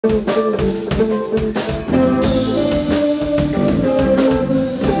Hello,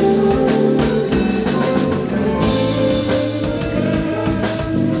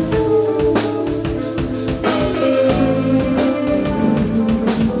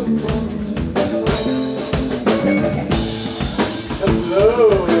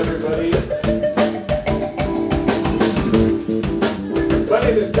 everybody. My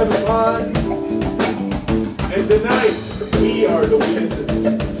name is Kevin Parsons, and tonight we are the Weaknesses.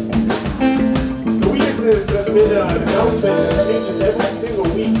 The Weaknesses has been an announcement that changes every single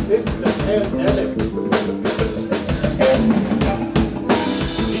week since the pandemic.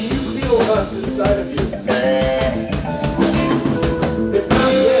 Do you feel us inside of you? If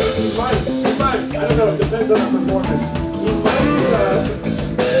not yet, you might. I don't know, it depends on our performance.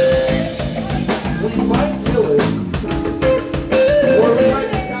 We might kill it, or we might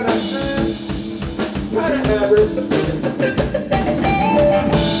be kind of average.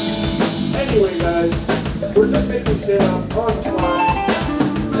 Anyway, guys, we're just making shit up on the fly.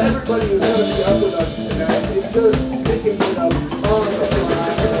 Everybody who's gonna be up with us tonight is just making shit up on the fly.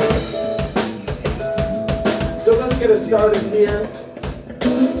 So let's get it started here.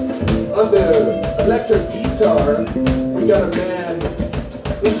 On the electric guitar, we got a man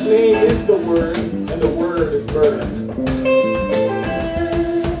whose name is the Word, and the Word is Bird.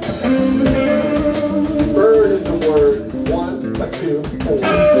 Bird is the word. 1, 2, 4,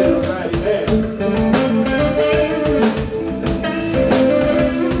 0, righty man.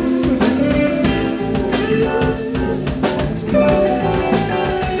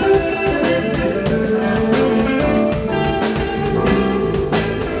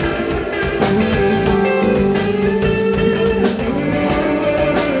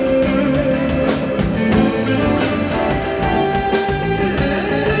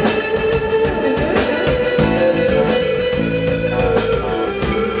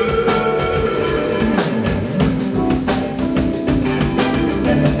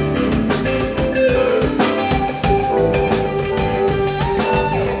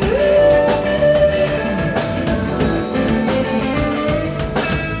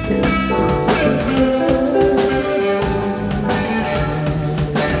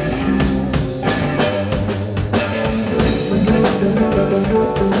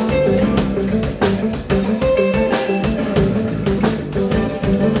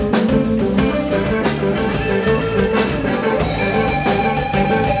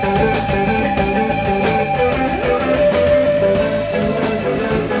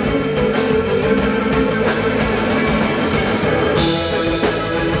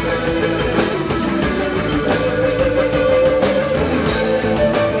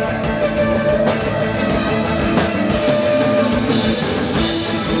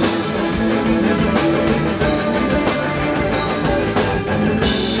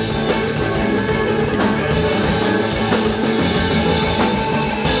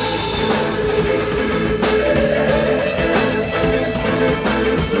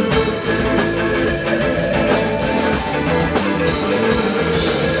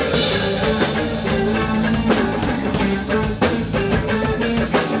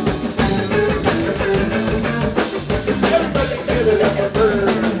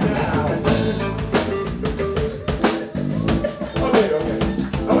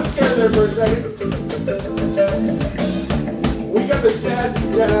 For a second. We got the jazzy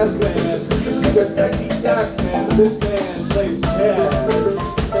jazz band. We used to be a sexy sax man, but this band plays jazz.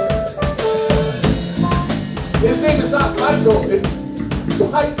 His name is not Michael, it's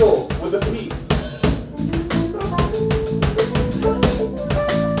Michael with a P.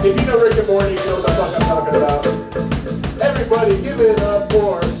 If you know Rick and Morty, you know what the fuck I'm talking about. Everybody give it up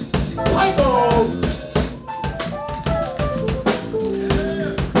for Michael!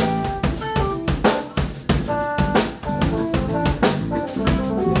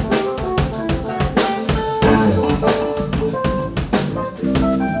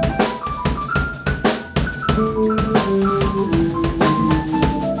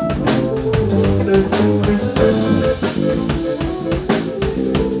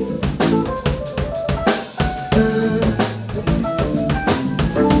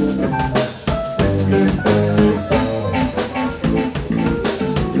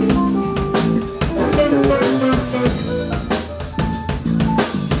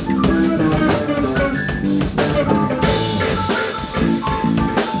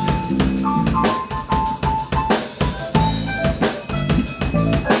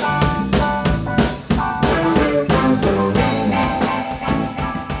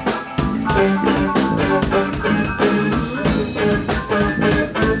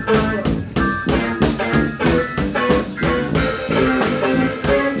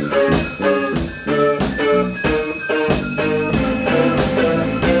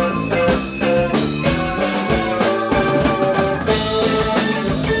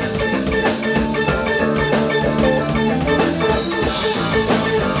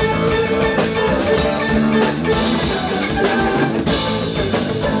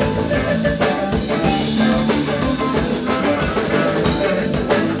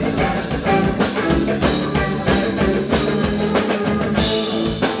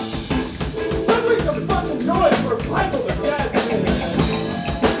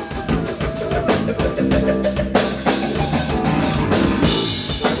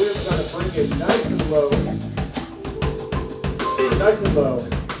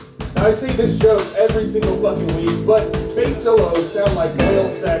 I say this joke every single fucking week, but bass solos sound like whale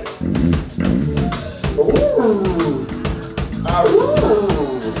sex. Ooh. Ah, ooh.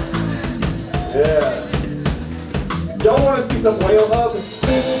 Yeah. Y'all want to see some whale hub?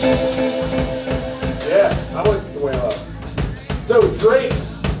 Yeah, I want to see some whale hub. So Drake,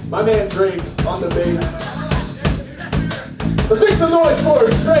 my man Drake on the bass. Let's make some noise for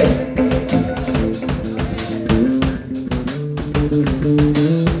Drake.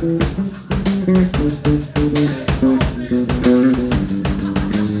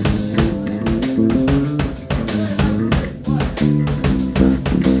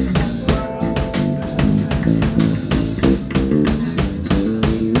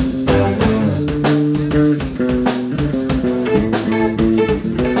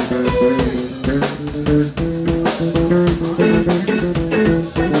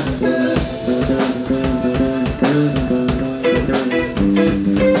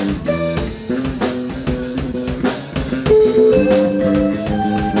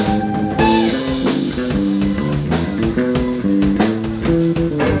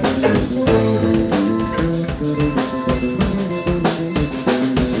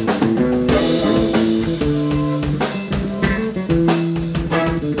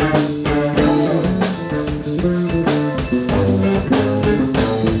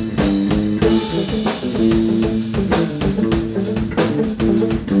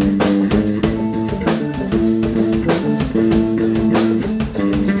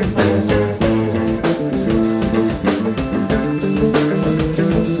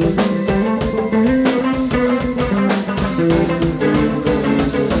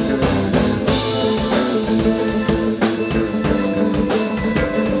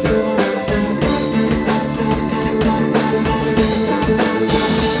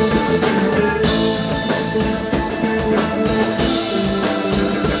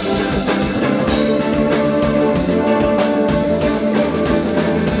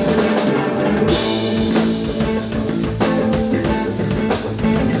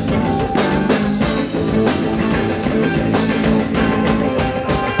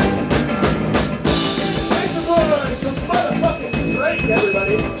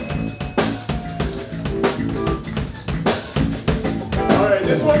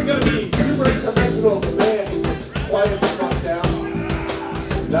 This one's gonna be super unconventional. Man, he's quiet the fuck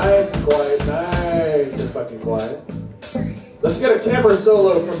down. Nice and quiet, nice and fucking quiet. Let's get a camera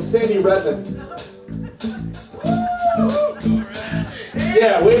solo from Sandy Redmond.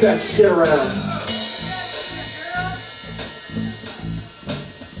 Yeah, wave that shit around.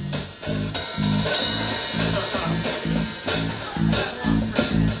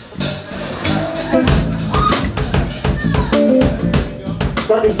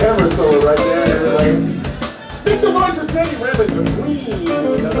 Fucking camera solo right there, everybody. Make some noise for Sandy Redmond, the queen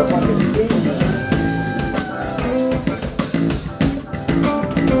of the fucking scene.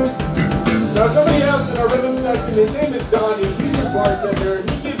 Now somebody else in our rhythm section, his name is Donnie, he's a bartender, he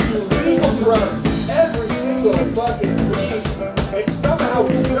gives you legal drugs every single fucking week, and somehow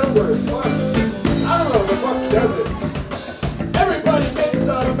he's sober as fuck. I don't know the fuck he does it. Everybody make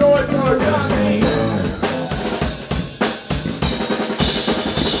some noise for Donnie!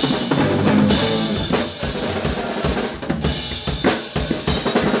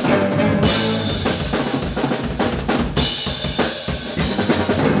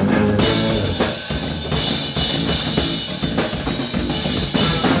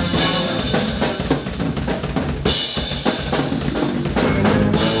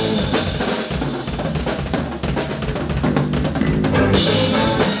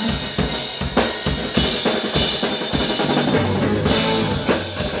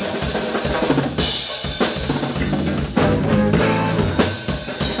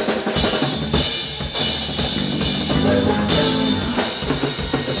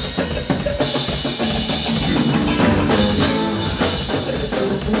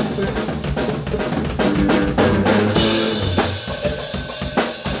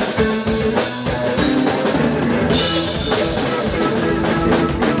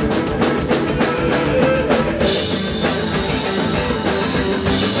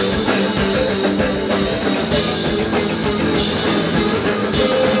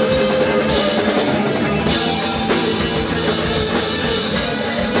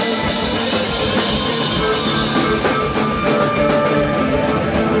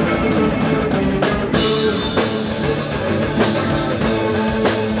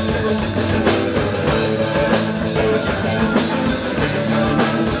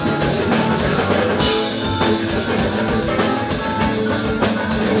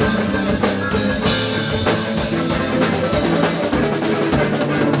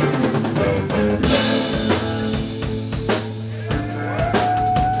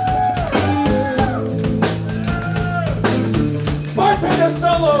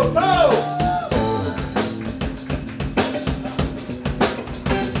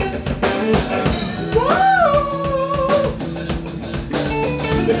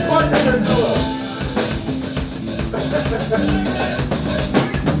 It's bartender solo.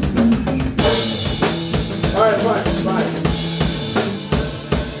 All right, fine.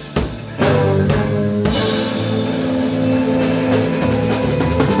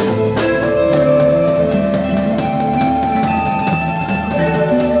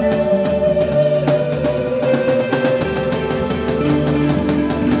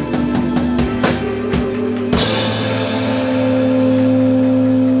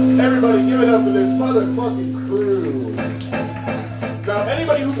 Everybody, give it up for this motherfucking crew. Now,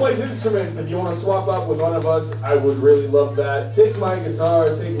 anybody who plays instruments, if you want to swap up with one of us, I would really love that. Take my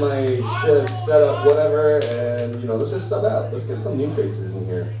guitar, take my shit, setup, whatever, and, let's just sub out. Let's get some new faces.